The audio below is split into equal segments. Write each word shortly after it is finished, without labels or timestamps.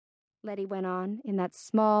Letty went on, in that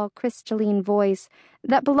small, crystalline voice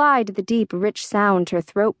that belied the deep, rich sound her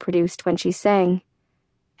throat produced when she sang.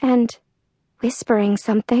 And whispering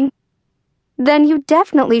something. Then you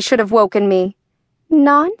definitely should have woken me.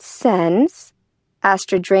 Nonsense.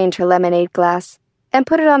 Astrid drained her lemonade glass and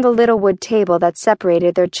put it on the little wood table that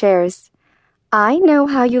separated their chairs. I know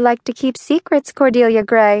how you like to keep secrets, Cordelia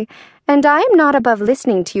Gray, and I am not above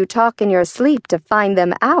listening to you talk in your sleep to find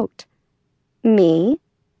them out. Me?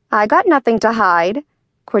 I got nothing to hide,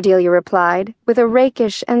 Cordelia replied, with a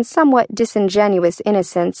rakish and somewhat disingenuous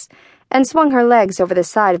innocence, and swung her legs over the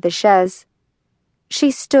side of the chaise.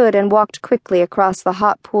 She stood and walked quickly across the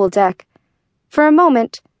hot pool deck. For a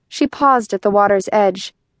moment, she paused at the water's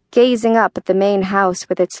edge, gazing up at the main house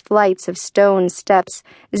with its flights of stone steps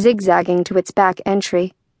zigzagging to its back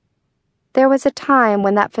entry. There was a time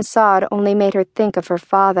when that facade only made her think of her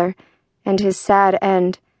father and his sad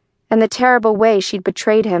end, and the terrible way she'd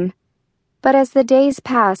betrayed him. But as the days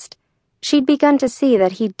passed, she'd begun to see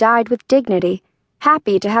that he'd died with dignity,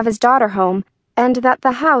 happy to have his daughter home, and that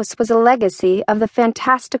the house was a legacy of the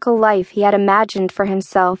fantastical life he had imagined for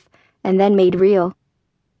himself and then made real.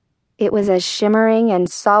 It was as shimmering and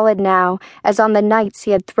solid now as on the nights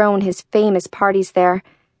he had thrown his famous parties there,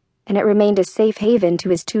 and it remained a safe haven to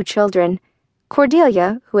his two children,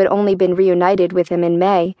 Cordelia, who had only been reunited with him in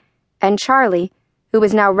May, and Charlie, who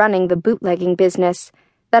was now running the bootlegging business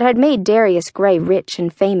that had made Darius Gray rich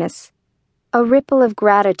and famous. A ripple of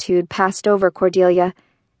gratitude passed over Cordelia,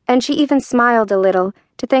 and she even smiled a little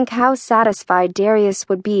to think how satisfied Darius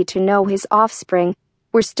would be to know his offspring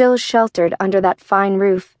were still sheltered under that fine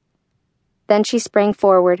roof. Then she sprang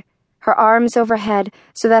forward, her arms overhead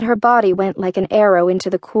so that her body went like an arrow into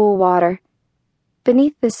the cool water.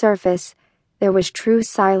 Beneath the surface, there was true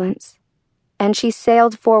silence, and she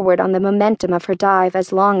sailed forward on the momentum of her dive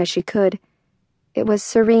as long as she could. It was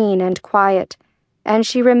serene and quiet, and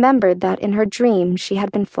she remembered that in her dream she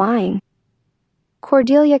had been flying.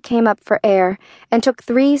 Cordelia came up for air and took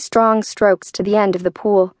 3 strong strokes to the end of the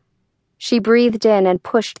pool. She breathed in and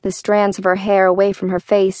pushed the strands of her hair away from her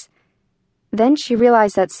face. Then she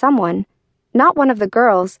realized that someone, not one of the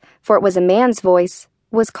girls, for it was a man's voice,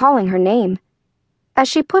 was calling her name. As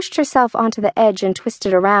she pushed herself onto the edge and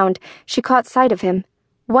twisted around, she caught sight of him.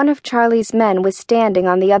 One of Charlie's men was standing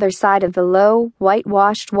on the other side of the low,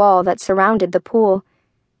 whitewashed wall that surrounded the pool.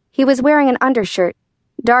 He was wearing an undershirt,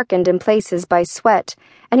 darkened in places by sweat,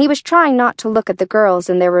 and he was trying not to look at the girls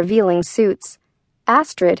in their revealing suits.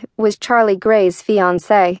 Astrid was Charlie Gray's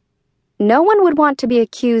fiancée. No one would want to be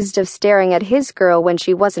accused of staring at his girl when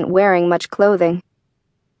she wasn't wearing much clothing.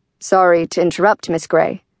 Sorry to interrupt, Miss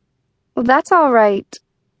Gray. Well, that's all right.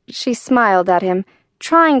 She smiled at him,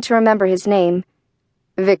 trying to remember his name.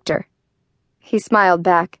 Victor. He smiled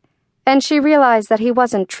back, and she realized that he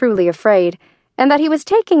wasn't truly afraid, and that he was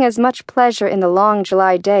taking as much pleasure in the long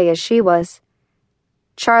July day as she was.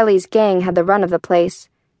 Charlie's gang had the run of the place.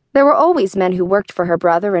 There were always men who worked for her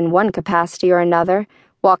brother in one capacity or another,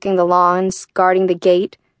 walking the lawns, guarding the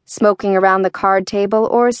gate, smoking around the card table,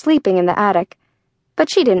 or sleeping in the attic. But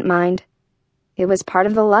she didn't mind. It was part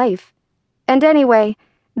of the life. And anyway,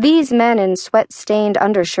 these men in sweat-stained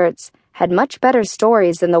undershirts had much better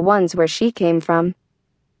stories than the ones where she came from.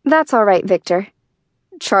 That's all right, Victor.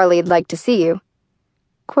 Charlie'd like to see you.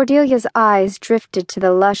 Cordelia's eyes drifted to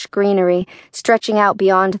the lush greenery stretching out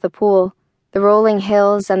beyond the pool, the rolling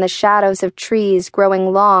hills and the shadows of trees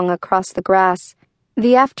growing long across the grass.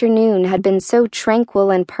 The afternoon had been so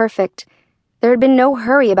tranquil and perfect. There had been no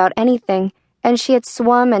hurry about anything, and she had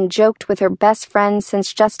swum and joked with her best friend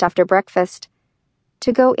since just after breakfast.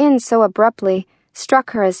 To go in so abruptly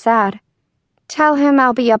struck her as sad. Tell him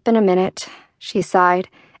I'll be up in a minute, she sighed,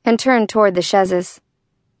 and turned toward the chaises.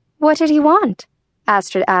 What did he want?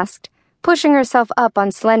 Astrid asked, pushing herself up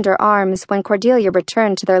on slender arms when Cordelia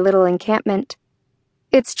returned to their little encampment.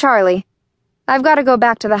 It's Charlie. I've got to go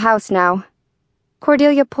back to the house now.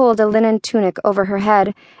 Cordelia pulled a linen tunic over her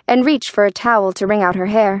head and reached for a towel to wring out her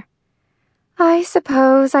hair. I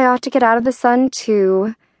suppose I ought to get out of the sun,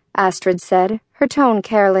 too, Astrid said, her tone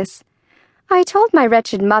careless. I told my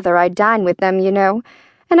wretched mother I'd dine with them, you know,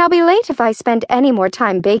 and I'll be late if I spend any more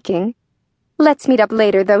time baking. Let's meet up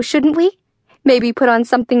later, though, shouldn't we? Maybe put on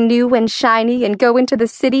something new and shiny and go into the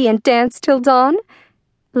city and dance till dawn?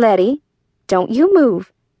 Letty, don't you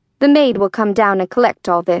move. The maid will come down and collect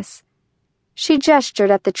all this. She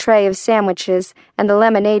gestured at the tray of sandwiches and the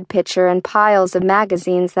lemonade pitcher and piles of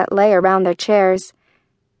magazines that lay around their chairs.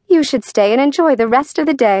 You should stay and enjoy the rest of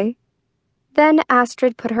the day. Then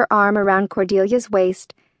Astrid put her arm around Cordelia's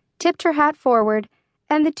waist, tipped her hat forward,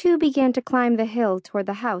 and the two began to climb the hill toward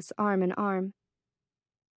the house arm in arm.